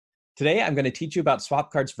Today, I'm going to teach you about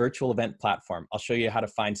Swapcard's virtual event platform. I'll show you how to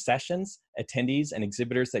find sessions, attendees, and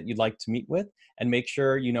exhibitors that you'd like to meet with, and make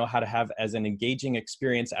sure you know how to have as an engaging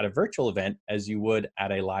experience at a virtual event as you would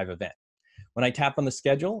at a live event. When I tap on the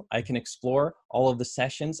schedule, I can explore all of the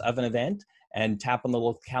sessions of an event and tap on the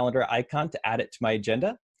little calendar icon to add it to my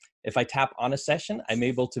agenda. If I tap on a session, I'm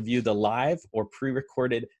able to view the live or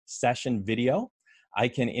pre-recorded session video. I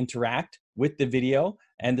can interact with the video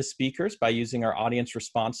and the speakers by using our audience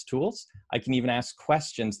response tools. I can even ask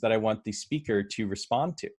questions that I want the speaker to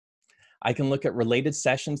respond to. I can look at related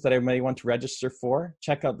sessions that I may want to register for,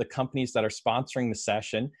 check out the companies that are sponsoring the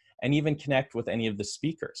session, and even connect with any of the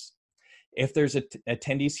speakers. If there's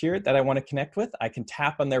attendees here that I want to connect with, I can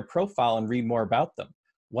tap on their profile and read more about them.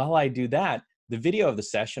 While I do that, the video of the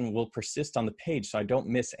session will persist on the page so I don't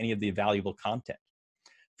miss any of the valuable content.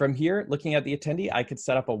 From here, looking at the attendee, I could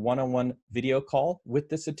set up a one-on-one video call with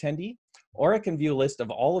this attendee, or I can view a list of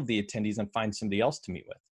all of the attendees and find somebody else to meet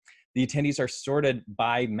with. The attendees are sorted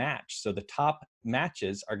by match, so the top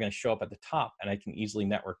matches are going to show up at the top, and I can easily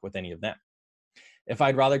network with any of them. If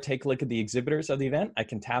I'd rather take a look at the exhibitors of the event, I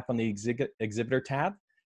can tap on the exhibitor tab,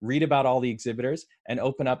 read about all the exhibitors, and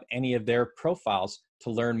open up any of their profiles to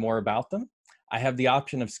learn more about them. I have the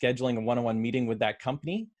option of scheduling a one-on-one meeting with that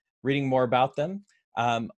company, reading more about them,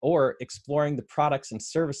 or exploring the products and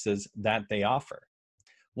services that they offer.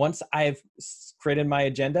 Once I've created my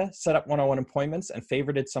agenda, set up one-on-one appointments, and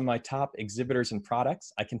favorited some of my top exhibitors and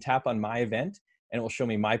products, I can tap on my event and it will show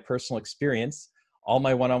me my personal experience, all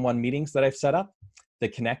my one-on-one meetings that I've set up, the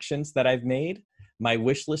connections that I've made, my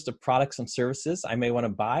wish list of products and services I may want to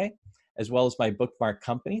buy, as well as my bookmark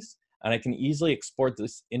companies. And I can easily export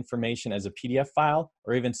this information as a PDF file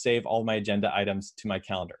or even save all my agenda items to my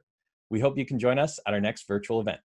calendar. We hope you can join us at our next virtual event.